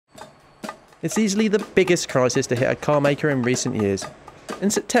It's easily the biggest crisis to hit a car maker in recent years. In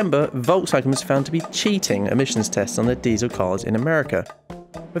September, Volkswagen was found to be cheating emissions tests on their diesel cars in America.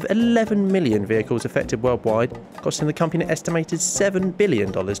 With 11 million vehicles affected worldwide, costing the company an estimated $7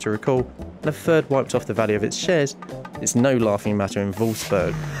 billion to recall, and a third wiped off the value of its shares, it's no laughing matter in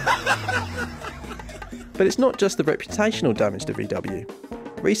Wolfsburg. But it's not just the reputational damage to VW.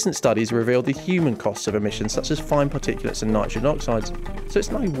 Recent studies reveal the human costs of emissions such as fine particulates and nitrogen oxides, so it's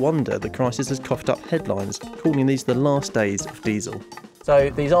no wonder the crisis has coughed up headlines, calling these the last days of diesel.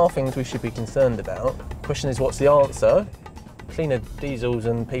 So these are things we should be concerned about. The question is, what's the answer? Cleaner diesels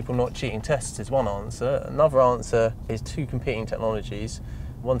and people not cheating tests is one answer. Another answer is two competing technologies.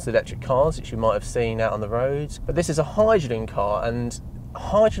 One's electric cars, which you might have seen out on the roads, but this is a hydrogen car, and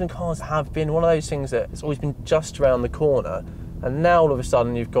hydrogen cars have been one of those things that has always been just around the corner. And now all of a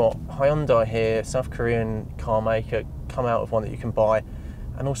sudden you've got Hyundai here, South Korean car maker, come out with one that you can buy,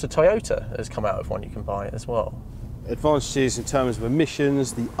 and also Toyota has come out with one you can buy as well. Advantages in terms of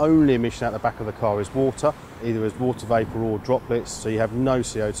emissions: the only emission out the back of the car is water, either as water vapour or droplets, so you have no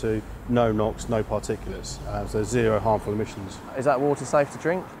CO2, no NOx, no particulates, so zero harmful emissions. Is that water safe to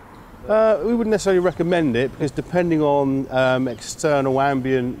drink? We wouldn't necessarily recommend it, because depending on external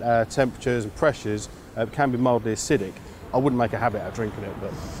ambient temperatures and pressures, it can be mildly acidic. I wouldn't make a habit out of drinking it,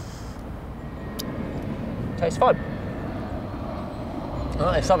 but... Tastes fine.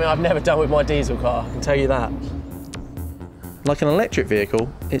 It's something I've never done with my diesel car, I can tell you that. Like an electric vehicle,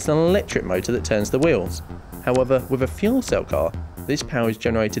 it's an electric motor that turns the wheels. However, with a fuel cell car, this power is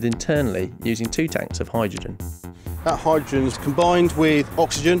generated internally using two tanks of hydrogen. That hydrogen is combined with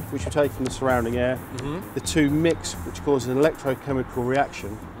oxygen, which we take from the surrounding air. The two mix, which causes an electrochemical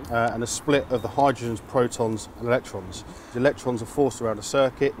reaction, and a split of the hydrogen's protons and electrons. The electrons are forced around a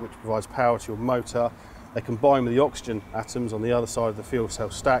circuit which provides power to your motor. They combine with the oxygen atoms on the other side of the fuel cell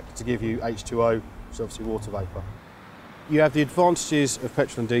stack to give you H2O, which is obviously water vapour. You have the advantages of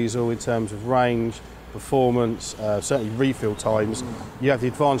petrol and diesel in terms of range, performance, certainly refill times. You have the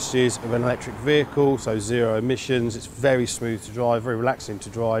advantages of an electric vehicle, so zero emissions. It's very smooth to drive, very relaxing to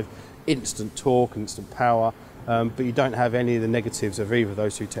drive, instant torque, instant power. But you don't have any of the negatives of either of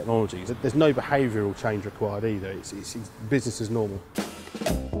those two technologies. There's no behavioural change required either. It's business as normal.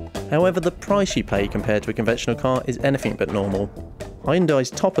 However, the price you pay compared to a conventional car is anything but normal. Hyundai's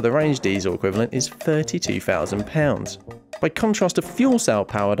top-of-the-range diesel equivalent is £32,000. By contrast, a fuel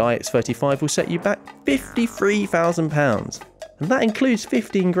cell-powered iX35 will set you back £53,000. And that includes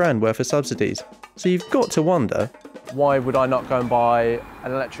 15 grand worth of subsidies. So you've got to wonder, why would I not go and buy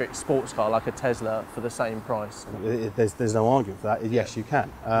an electric sports car like a Tesla for the same price? There's no argument for that. Yes, you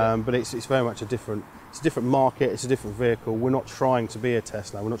can, but it's very much a different market. It's a different vehicle. We're not trying to be a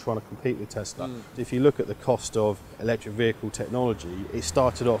Tesla. We're not trying to compete with Tesla. If you look at the cost of electric vehicle technology, it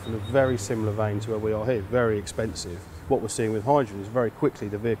started off in a very similar vein to where we are here. Very expensive. What we're seeing with hydrogen is very quickly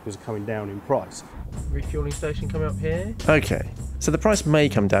the vehicles are coming down in price. Refueling station coming up here. Okay, so the price may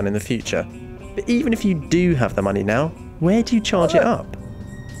come down in the future. But even if you do have the money now, where do you charge it up?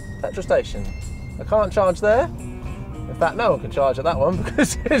 Petrol station. I can't charge there. In fact, no one can charge at that one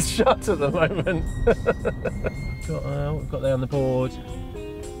because it's shut at the moment. What we've got there on the board.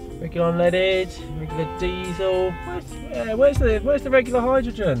 Regular unleaded, regular diesel. Where's the regular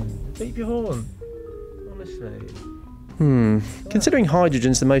hydrogen? Beep your horn. Honestly. Considering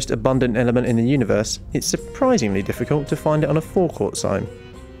hydrogen's the most abundant element in the universe, it's surprisingly difficult to find it on a forecourt sign.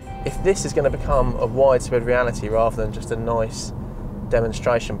 If this is going to become a widespread reality rather than just a nice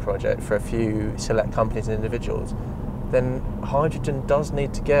demonstration project for a few select companies and individuals, then hydrogen does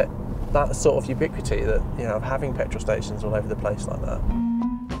need to get that sort of ubiquity that, of having petrol stations all over the place like that.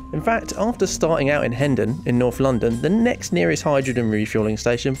 In fact, after starting out in Hendon in North London, the next nearest hydrogen refuelling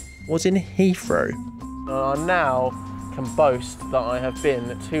station was in Heathrow. I now can boast that I have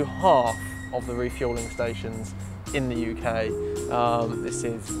been to half of the refuelling stations in the UK. This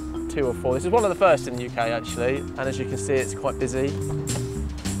is 2 or 4. This is one of the first in the UK actually, and as you can see, it's quite busy.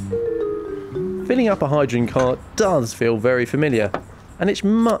 Filling up a hydrogen car does feel very familiar, and it's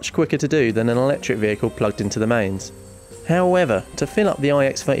much quicker to do than an electric vehicle plugged into the mains. However, to fill up the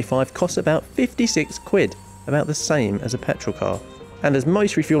iX35 costs about 56 quid, about the same as a petrol car. And as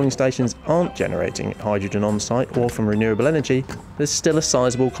most refuelling stations aren't generating hydrogen on site or from renewable energy, there's still a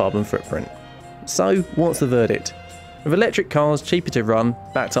sizable carbon footprint. So what's the verdict? With electric cars cheaper to run,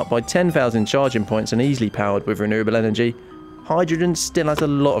 backed up by 10,000 charging points and easily powered with renewable energy, hydrogen still has a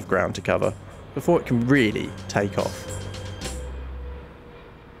lot of ground to cover before it can really take off.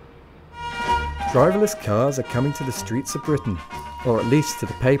 Driverless cars are coming to the streets of Britain, or at least to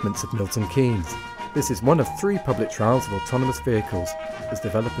the pavements of Milton Keynes. This is one of 3 public trials of autonomous vehicles, as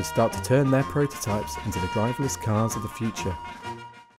developers start to turn their prototypes into the driverless cars of the future.